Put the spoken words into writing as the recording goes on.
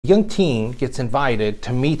Young teen gets invited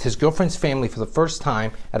to meet his girlfriend's family for the first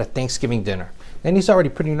time at a Thanksgiving dinner. And he's already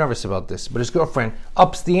pretty nervous about this, but his girlfriend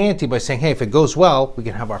ups the ante by saying, hey, if it goes well, we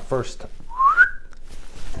can have our first.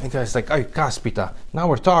 And the guy's like, ay, caspita, now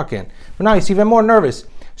we're talking. But now he's even more nervous.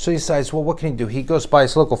 So he decides, well, what can he do? He goes by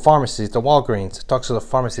his local pharmacy, the Walgreens, talks to the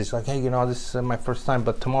pharmacist, like, hey, this is my first time,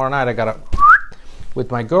 but tomorrow night I gotta, with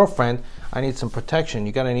my girlfriend, I need some protection.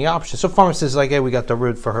 You got any options? So pharmacist is like, hey, we got the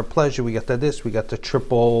root for her pleasure, we got the this, we got the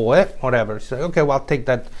triple, whatever. He's like, okay, well, I'll take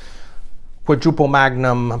that quadruple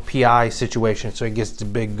magnum PI situation. So he gets the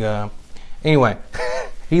big, anyway,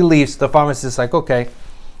 he leaves. The pharmacist is like, okay.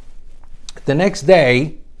 The next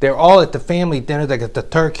day, they're all at the family dinner. They got the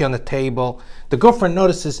turkey on the table. The girlfriend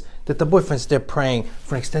notices that the boyfriend's there praying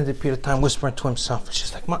for an extended period of time, whispering to himself.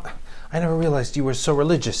 She's like, I never realized you were so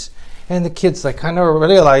religious. And the kid's like, I never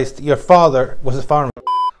realized your father was a farmer.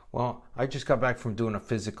 Well, I just got back from doing a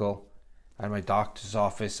physical at my doctor's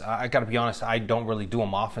office. I gotta be honest, I don't really do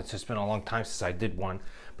them often. It's been a long time since I did one.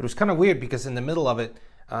 But it was kind of weird because in the middle of it,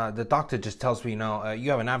 the doctor just tells me, you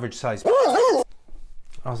have an average size. I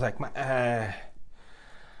was like, I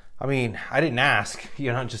mean, I didn't ask,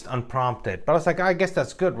 just unprompted. But I was like, I guess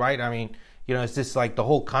that's good, right? I mean, is this like the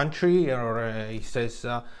whole country? Or he says,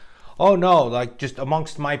 oh no, like just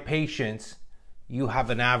amongst my patients, you have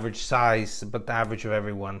an average size, but the average of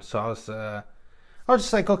everyone. So I was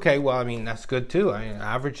just like, okay, well, I mean, that's good too. I mean,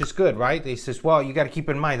 average is good, right? He says, well, you got to keep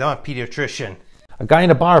in mind, I'm a pediatrician. A guy in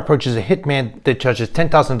a bar approaches a hitman that charges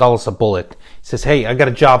 $10,000 a bullet. He says, hey, I got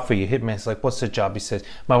a job for you. Hitman's like, what's the job? He says,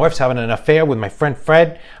 my wife's having an affair with my friend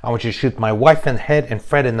Fred. I want you to shoot my wife in the head and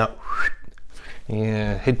Fred in the...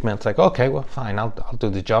 Yeah, Hitman's like, okay, well, fine, I'll do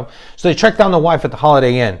the job. So they track down the wife at the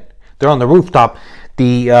Holiday Inn. They're on the rooftop.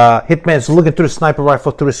 The hitman's looking through the sniper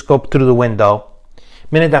rifle, through the scope, through the window.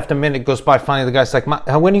 Minute after minute goes by. Finally, the guy's like,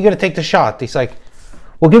 when are you going to take the shot? He's like,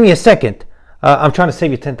 well, give me a second. I'm trying to save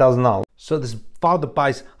you $10,000. So this father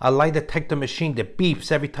buys a lie detector machine that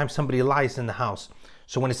beeps every time somebody lies in the house.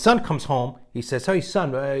 So when his son comes home, he says, hey,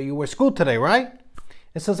 son, you were at school today, right?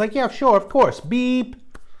 And son's like, yeah, sure, of course. Beep.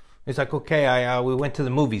 He's like, okay, we went to the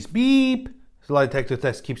movies. Beep. The lie detector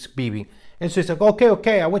test keeps beeping. And so he's like,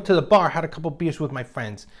 okay, I went to the bar, had a couple beers with my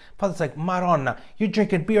friends. Father's like, Madonna, you're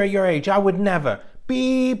drinking beer at your age. I would never.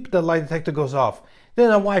 Beep, the lie detector goes off. Then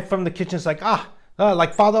the wife from the kitchen's like,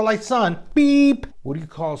 like father, like son. Beep. What do you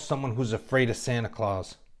call someone who's afraid of Santa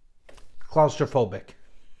Claus? Claustrophobic.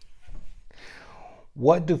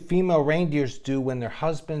 What do female reindeers do when their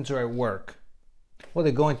husbands are at work? Well,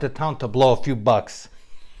 they go into town to blow a few bucks.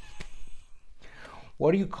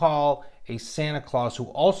 What do you call a Santa Claus who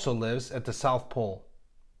also lives at the South Pole?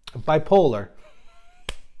 Bipolar.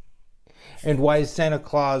 And why is Santa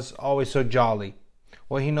Claus always so jolly?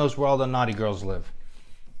 Well, he knows where all the naughty girls live.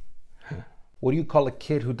 What do you call a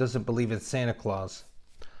kid who doesn't believe in Santa Claus?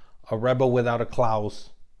 A rebel without a claws.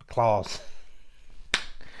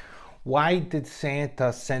 Why did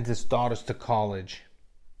Santa send his daughters to college?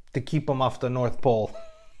 To keep them off the North Pole.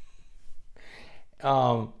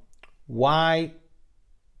 Why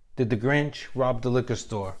did the Grinch rob the liquor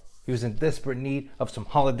store? He was in desperate need of some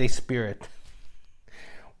holiday spirit.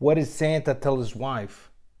 What did Santa tell his wife?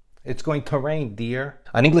 It's going to rain, dear.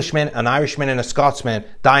 An Englishman, an Irishman, and a Scotsman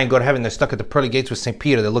die and go to heaven. They're stuck at the pearly gates with St.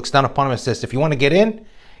 Peter that looks down upon him and says, if you want to get in,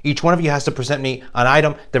 each one of you has to present me an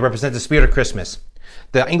item that represents the spirit of Christmas.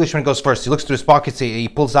 The Englishman goes first. He looks through his pockets. He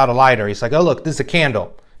pulls out a lighter. He's like, oh, look, this is a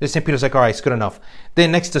candle. This St. Peter's like, all right, it's good enough.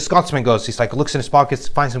 Then next the Scotsman goes. He's like, looks in his pockets,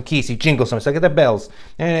 finds some keys. He jingles them. He's like, get the bells.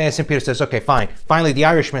 And St. Peter says, okay, fine. Finally, the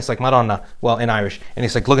Irishman's like, Madonna. Well, in Irish. And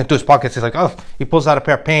he's like, looking through his pockets. He's like, oh, he pulls out a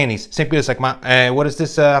pair of panties. St. Peter's like, what does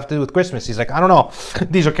this have to do with Christmas? He's like, I don't know.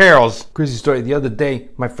 These are carols. Crazy story. The other day,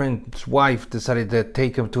 my friend's wife decided to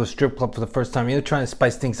take him to a strip club for the first time. They're trying to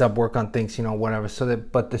spice things up, work on things, whatever.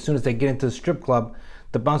 But as soon as they get into the strip club,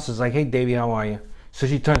 the bouncer's like, hey, Davey, how are you? So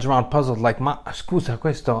she turns around puzzled like, ma scusa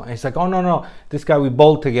questo. And he's like, oh, no, this guy, we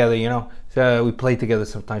bowl together, So we play together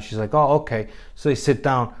sometimes. She's like, oh, okay. So they sit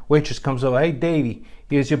down. Waitress comes over, hey, Davey,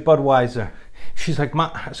 here's your Budweiser. She's like, ma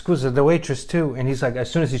scusa, the waitress too. And he's like, as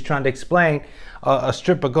soon as he's trying to explain, a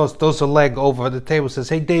stripper goes, throws a leg over the table, says,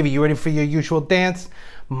 hey, Davey, you ready for your usual dance?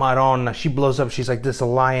 Madonna, she blows up. She's like, this is a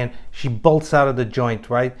lion. She bolts out of the joint,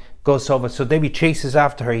 right? Goes over. So Davey chases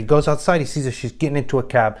after her. He goes outside. He sees her. She's getting into a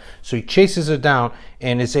cab. So he chases her down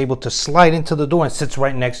and is able to slide into the door and sits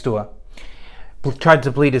right next to her. Tried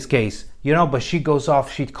to plead his case, but she goes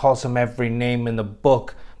off. She calls him every name in the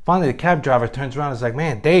book. Finally, the cab driver turns around and is like,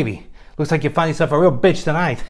 man, Davey, looks like you found yourself a real bitch tonight.